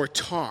or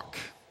talk,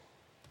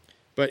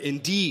 but in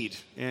deed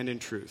and in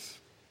truth.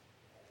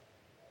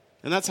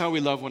 And that's how we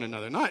love one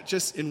another. Not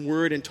just in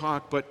word and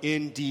talk, but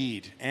in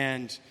deed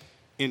and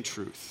in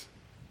truth.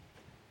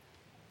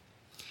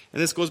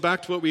 And this goes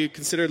back to what we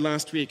considered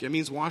last week. It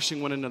means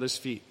washing one another's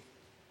feet.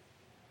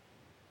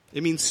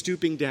 It means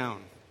stooping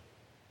down.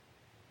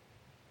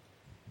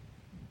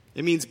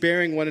 It means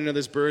bearing one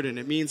another's burden.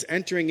 It means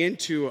entering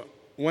into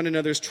one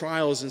another's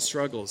trials and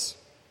struggles.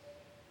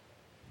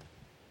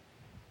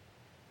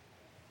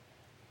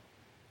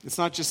 It's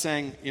not just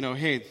saying,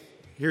 hey,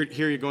 here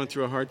you're going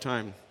through a hard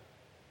time.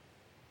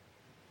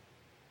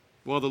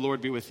 Well, the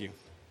Lord be with you.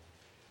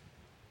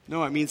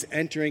 No, it means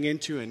entering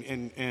into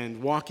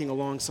and walking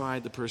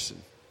alongside the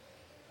person.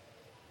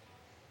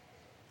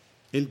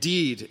 In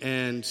deed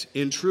and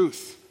in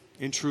truth.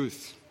 In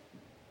truth.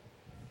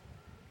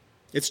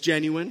 It's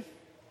genuine.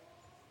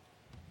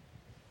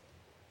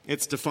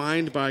 It's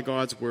defined by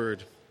God's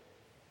word.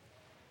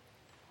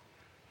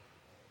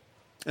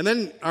 And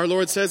then our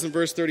Lord says in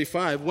verse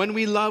 35, when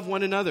we love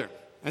one another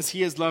as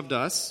he has loved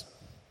us,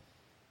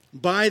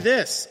 by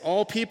this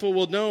all people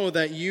will know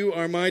that you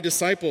are my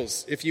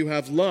disciples if you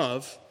have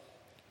love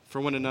for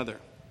one another.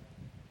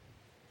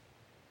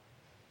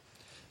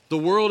 The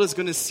world is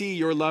going to see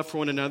your love for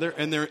one another,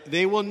 and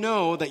they will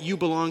know that you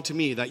belong to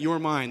me, that you're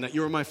mine, that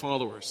you're my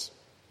followers.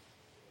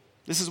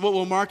 This is what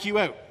will mark you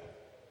out.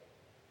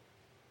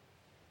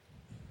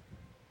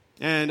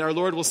 And our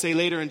Lord will say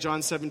later in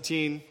John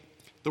 17,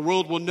 the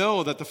world will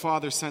know that the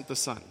Father sent the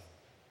Son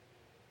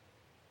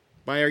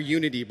by our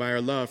unity, by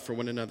our love for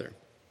one another.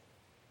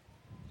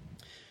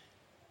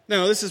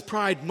 Now, this is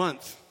Pride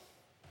Month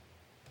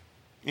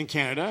in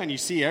Canada, and you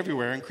see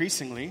everywhere,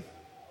 increasingly,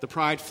 the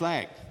Pride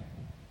flag.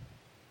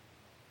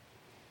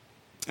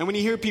 And when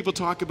you hear people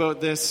talk about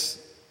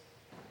this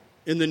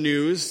in the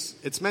news,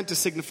 it's meant to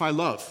signify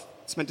love.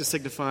 It's meant to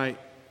signify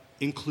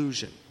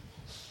inclusion.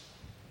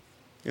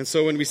 And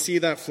so when we see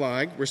that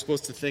flag, we're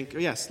supposed to think, oh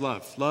yes,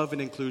 love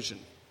and inclusion.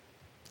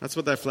 That's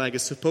what that flag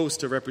is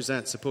supposed to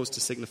represent, supposed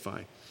to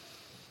signify.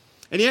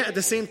 And yet, at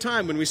the same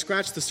time, when we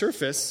scratch the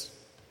surface,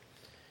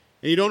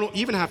 and you don't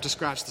even have to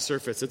scratch the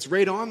surface, it's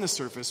right on the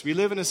surface. We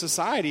live in a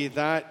society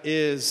that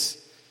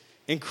is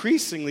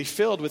increasingly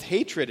filled with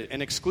hatred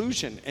and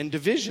exclusion and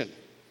division.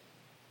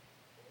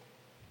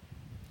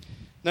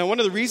 Now, one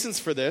of the reasons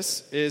for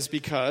this is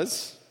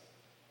because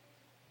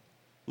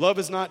love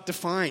is not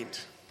defined.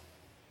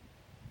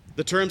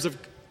 The terms of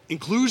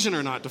inclusion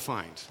are not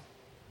defined.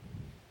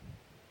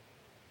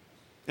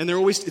 And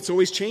it's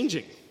always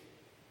changing.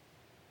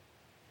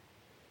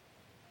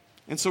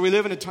 And so we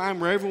live in a time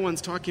where everyone's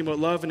talking about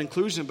love and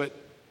inclusion, but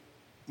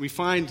we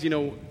find,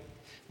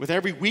 with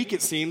every week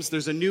it seems,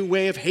 there's a new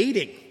way of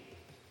hating.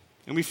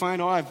 And we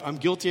find, I'm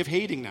guilty of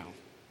hating now.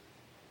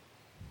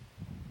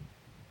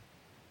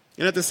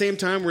 And at the same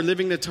time, we're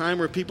living in a time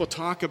where people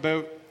talk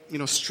about,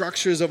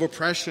 structures of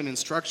oppression and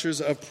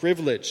structures of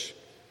privilege.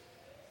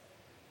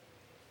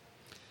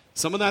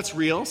 Some of that's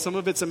real, some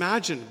of it's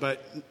imagined,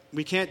 but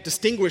we can't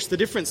distinguish the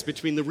difference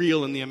between the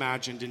real and the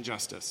imagined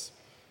injustice.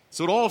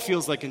 So it all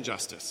feels like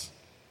injustice.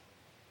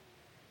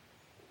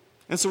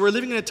 And so we're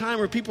living in a time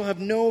where people have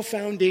no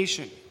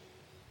foundation,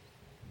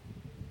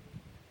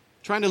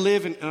 trying to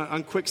live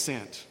on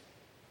quicksand.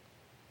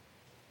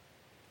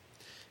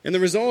 And the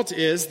result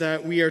is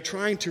that we are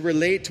trying to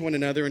relate to one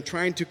another and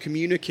trying to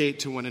communicate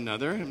to one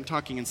another. I'm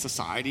talking in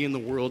society, in the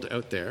world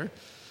out there,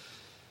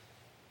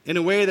 in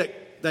a way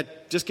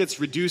that just gets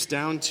reduced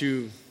down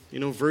to,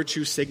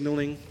 virtue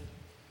signaling.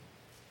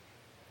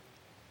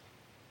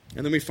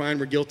 And then we find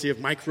we're guilty of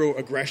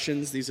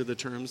microaggressions. These are the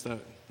terms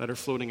that are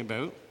floating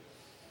about.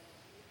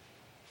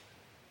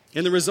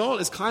 And the result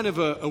is kind of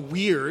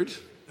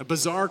a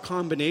bizarre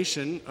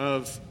combination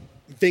of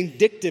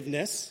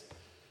vindictiveness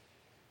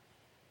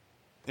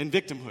and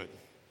victimhood.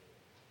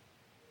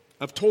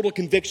 Of total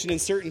conviction and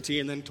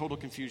certainty and then total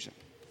confusion.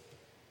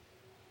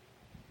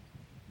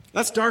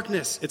 That's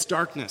darkness. It's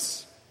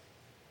darkness.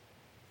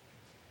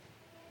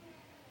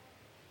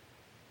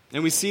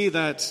 And we see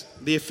that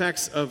the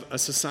effects of a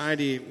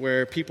society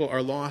where people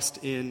are lost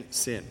in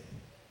sin.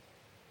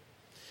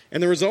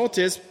 And the result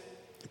is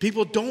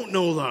people don't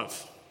know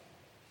love.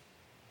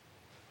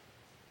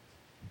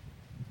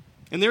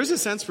 And there's a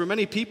sense for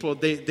many people,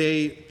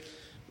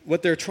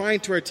 what they're trying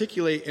to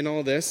articulate in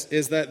all this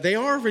is that they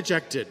are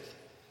rejected.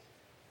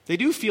 They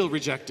do feel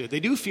rejected.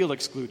 They do feel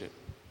excluded.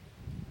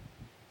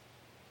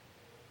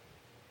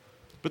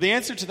 But the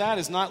answer to that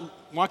is not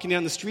walking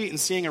down the street and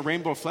seeing a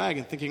rainbow flag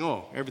and thinking,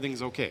 oh,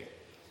 everything's okay.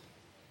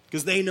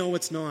 Because they know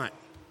it's not.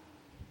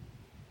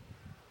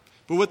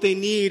 But what they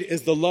need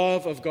is the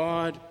love of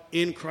God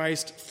in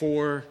Christ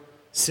for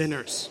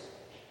sinners.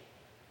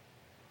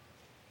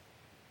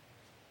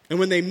 And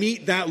when they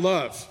meet that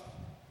love,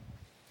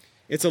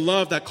 it's a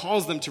love that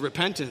calls them to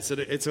repentance.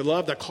 It's a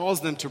love that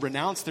calls them to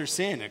renounce their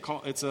sin.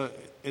 It's a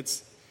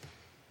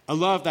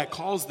love that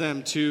calls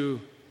them to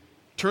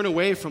turn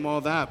away from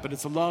all that, but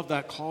it's a love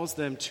that calls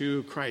them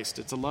to Christ.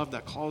 It's a love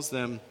that calls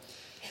them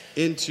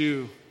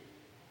into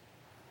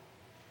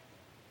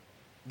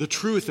the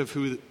truth of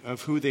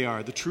who they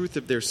are, the truth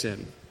of their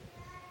sin.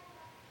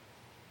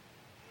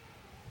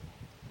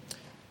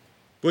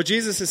 What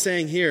Jesus is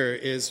saying here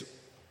is,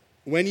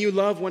 when you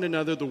love one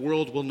another, the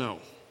world will know.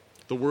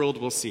 The world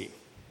will see.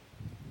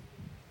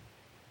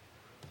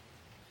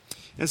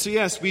 And so,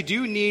 yes, we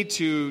do need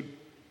to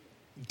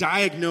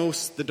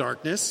diagnose the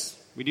darkness.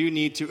 We do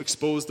need to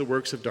expose the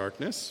works of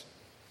darkness.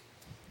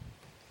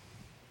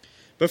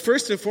 But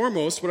first and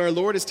foremost, what our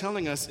Lord is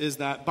telling us is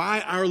that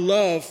by our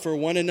love for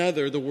one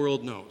another, the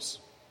world knows.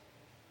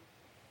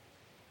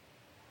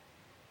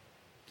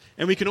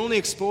 And we can only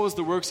expose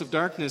the works of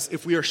darkness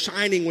if we are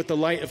shining with the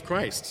light of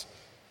Christ.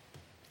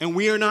 And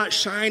we are not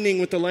shining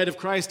with the light of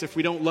Christ if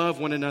we don't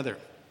love one another.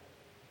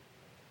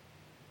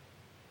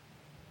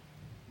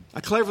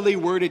 A cleverly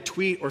worded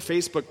tweet or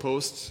Facebook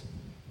post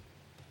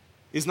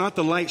is not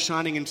the light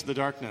shining into the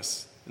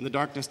darkness, and the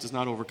darkness does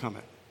not overcome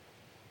it.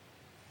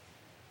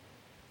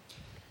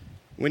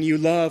 When you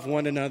love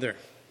one another,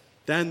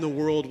 then the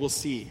world will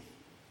see.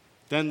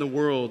 Then the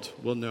world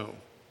will know.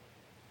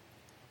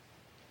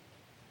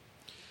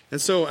 And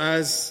so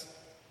as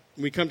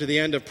we come to the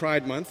end of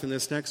Pride Month in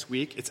this next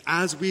week, it's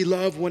as we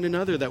love one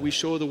another that we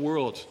show the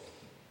world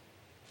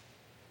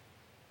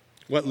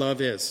what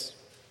love is.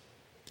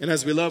 And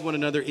as we love one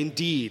another in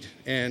deed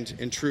and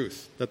in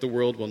truth, that the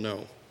world will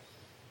know.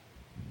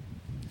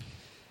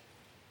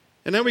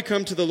 And now we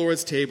come to the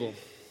Lord's table.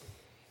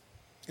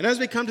 And as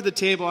we come to the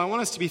table, I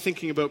want us to be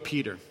thinking about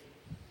Peter.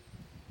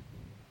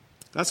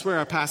 That's where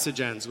our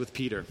passage ends, with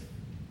Peter.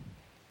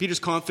 Peter's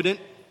confident,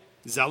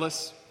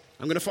 zealous.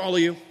 I'm going to follow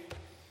you.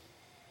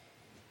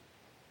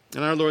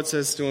 And our Lord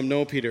says to him,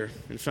 no, Peter.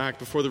 In fact,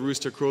 before the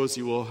rooster crows,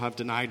 you will have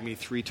denied me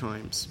 3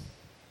 times.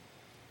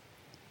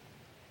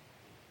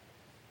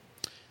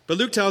 But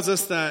Luke tells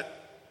us that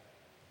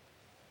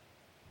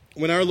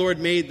when our Lord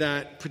made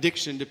that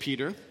prediction to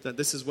Peter, that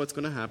this is what's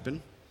going to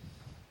happen,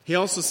 he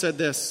also said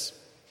this.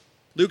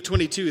 Luke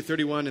 22,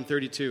 31 and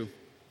 32.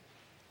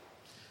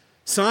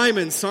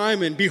 Simon,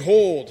 Simon,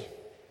 behold,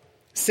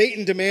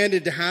 Satan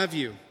demanded to have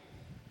you,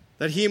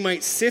 that he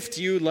might sift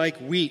you like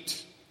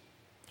wheat.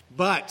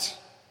 But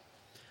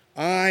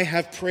I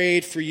have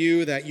prayed for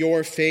you that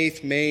your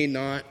faith may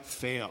not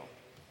fail.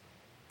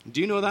 Do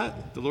you know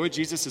that? The Lord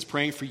Jesus is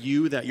praying for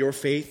you that your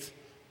faith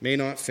may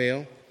not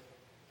fail.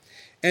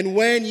 And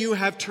when you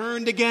have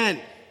turned again,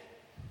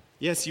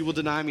 yes, you will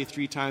deny me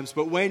 3 times,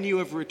 but when you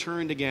have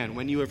returned again,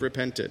 when you have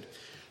repented,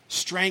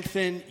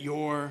 strengthen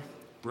your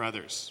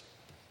brothers.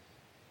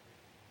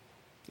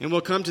 And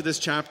we'll come to this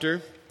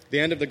chapter,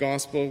 the end of the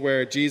gospel,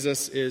 where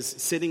Jesus is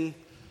sitting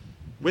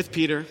with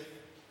Peter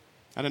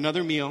at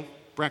another meal,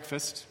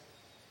 breakfast,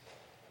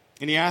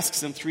 and he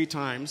asks him 3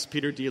 times,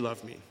 Peter, do you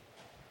love me?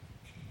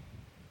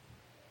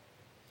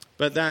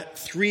 But that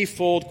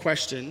 3-fold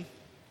question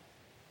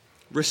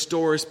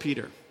restores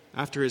Peter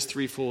after his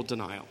 3-fold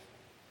denial.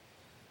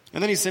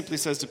 And then he simply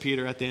says to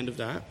Peter at the end of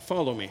that,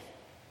 follow me.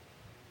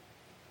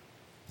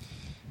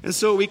 And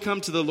so we come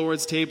to the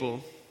Lord's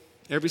table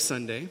every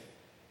Sunday.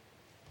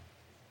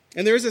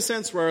 And there is a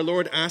sense where our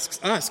Lord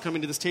asks us,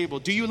 coming to this table,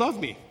 do you love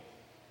me?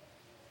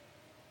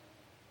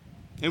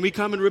 And we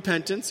come in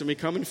repentance and we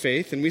come in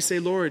faith and we say,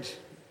 Lord,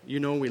 you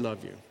know we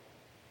love you.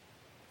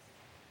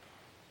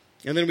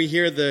 And then we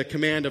hear the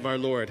command of our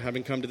Lord,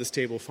 having come to this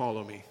table,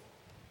 follow me.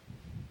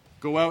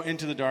 Go out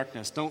into the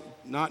darkness.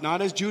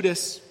 Not as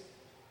Judas,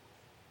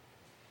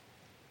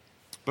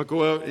 but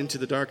go out into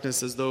the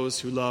darkness as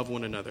those who love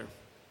one another.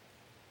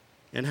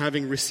 And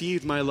having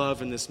received my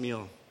love in this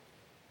meal,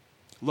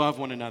 love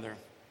one another.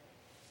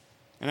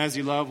 And as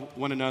you love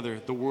one another,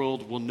 the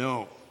world will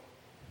know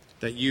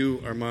that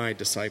you are my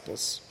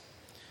disciples.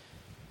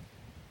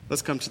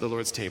 Let's come to the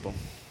Lord's table.